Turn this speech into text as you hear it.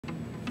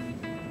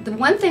The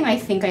one thing I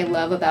think I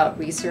love about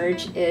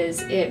research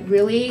is it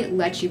really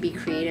lets you be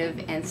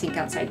creative and think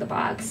outside the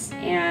box.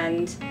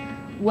 And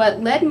what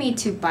led me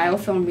to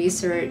biofilm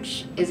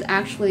research is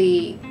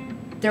actually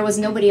there was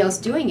nobody else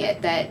doing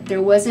it, that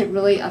there wasn't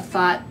really a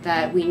thought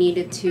that we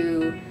needed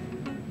to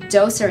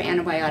dose our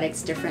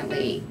antibiotics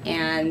differently.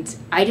 And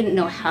I didn't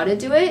know how to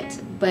do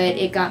it, but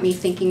it got me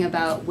thinking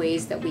about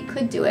ways that we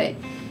could do it.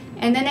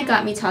 And then it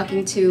got me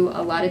talking to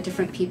a lot of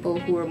different people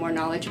who were more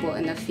knowledgeable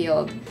in the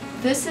field.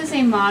 This is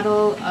a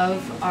model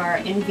of our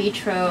in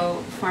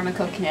vitro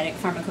pharmacokinetic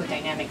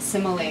pharmacodynamic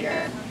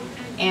simulator.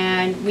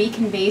 And we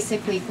can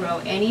basically grow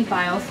any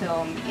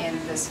biofilm in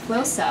this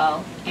flow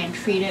cell and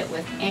treat it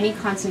with any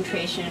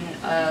concentration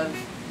of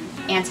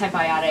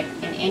antibiotic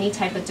in any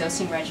type of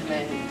dosing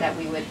regimen that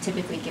we would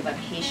typically give a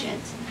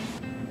patient.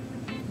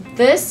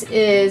 This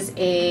is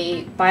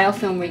a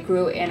biofilm we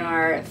grew in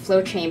our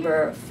flow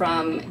chamber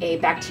from a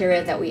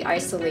bacteria that we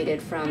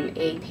isolated from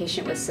a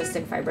patient with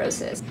cystic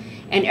fibrosis.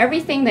 And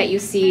everything that you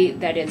see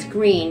that is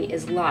green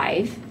is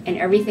live, and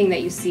everything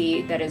that you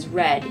see that is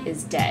red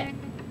is dead.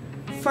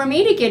 For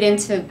me to get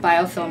into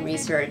biofilm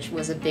research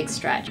was a big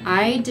stretch.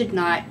 I did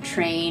not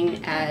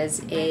train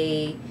as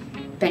a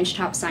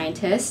benchtop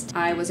scientist.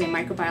 I was a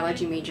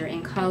microbiology major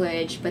in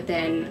college, but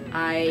then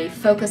I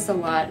focused a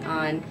lot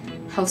on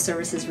health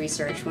services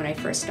research when I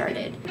first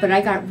started. But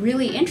I got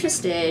really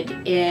interested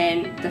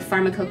in the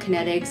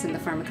pharmacokinetics and the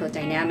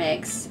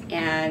pharmacodynamics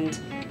and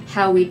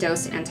how we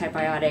dose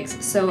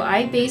antibiotics. So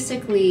I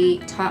basically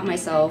taught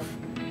myself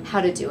how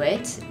to do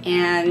it,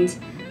 and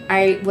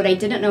what I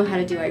didn't know how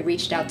to do, I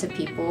reached out to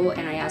people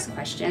and I asked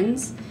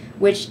questions,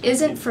 which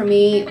isn't for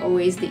me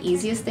always the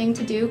easiest thing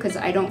to do, because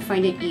I don't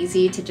find it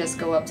easy to just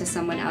go up to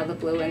someone out of the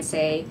blue and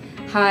say,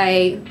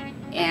 hi,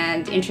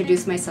 and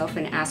introduce myself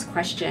and ask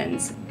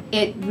questions.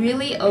 It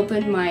really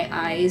opened my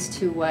eyes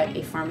to what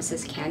a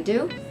pharmacist can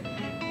do,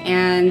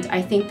 and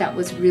I think that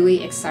was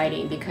really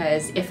exciting,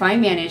 because if I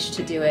managed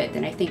to do it,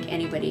 then I think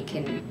anybody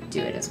can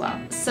do it as well.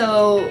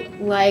 So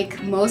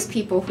like most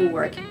people who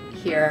work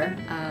here,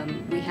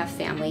 we have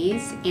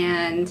families,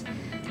 and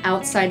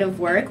outside of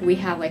work we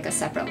have like a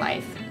separate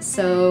life.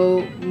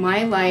 So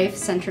my life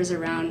centers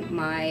around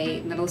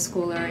my middle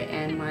schooler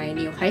and my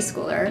new high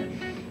schooler,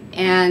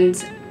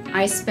 and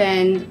I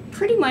spend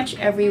pretty much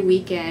every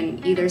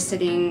weekend either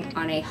sitting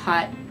on a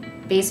hot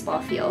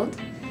baseball field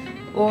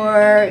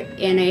or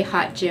in a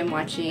hot gym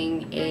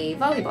watching a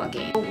volleyball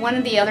game. One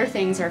of the other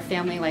things our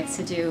family likes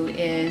to do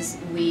is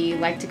we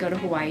like to go to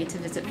Hawaii to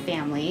visit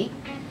family.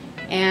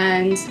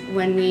 And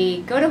when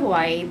we go to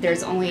Hawaii,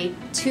 there's only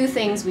two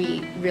things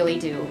we really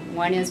do.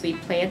 One is we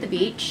play at the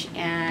beach,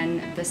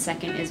 and the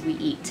second is we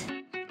eat.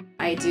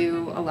 I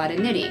do a lot of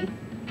knitting.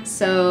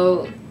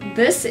 So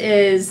this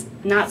is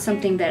not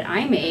something that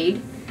I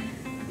made,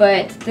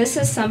 but this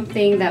is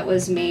something that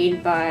was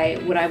made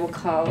by what I will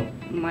call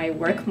my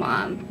work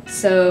mom.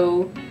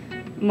 So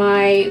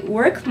my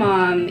work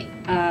mom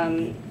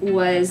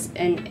was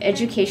an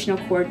educational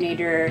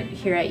coordinator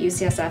here at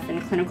UCSF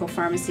in clinical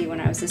pharmacy when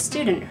I was a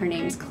student. Her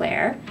name's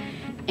Claire.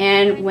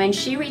 And when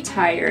she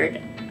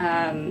retired,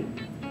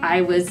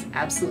 I was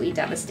absolutely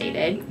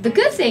devastated. The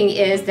good thing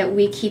is that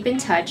we keep in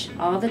touch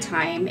all the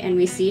time and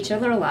we see each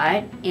other a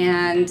lot.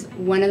 And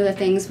one of the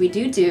things we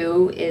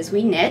do is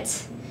we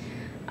knit,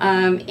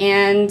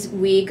 and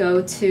we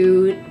go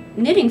to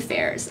knitting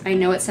fairs. I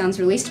know it sounds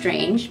really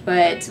strange,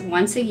 but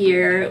once a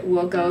year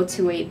we'll go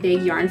to a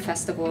big yarn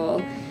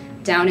festival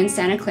down in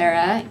Santa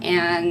Clara,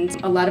 and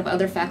a lot of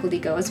other faculty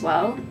go as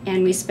well,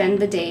 and we spend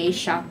the day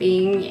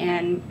shopping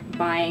and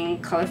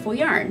buying colorful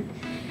yarn.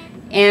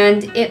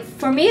 And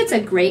for me it's a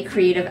great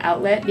creative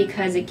outlet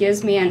because it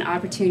gives me an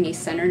opportunity to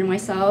center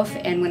myself,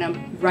 and when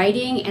I'm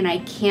writing and I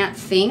can't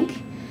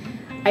think,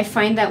 I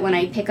find that when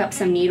I pick up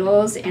some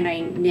needles and I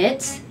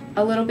knit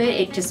a little bit,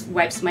 it just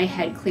wipes my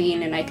head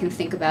clean and I can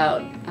think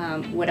about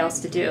what else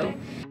to do.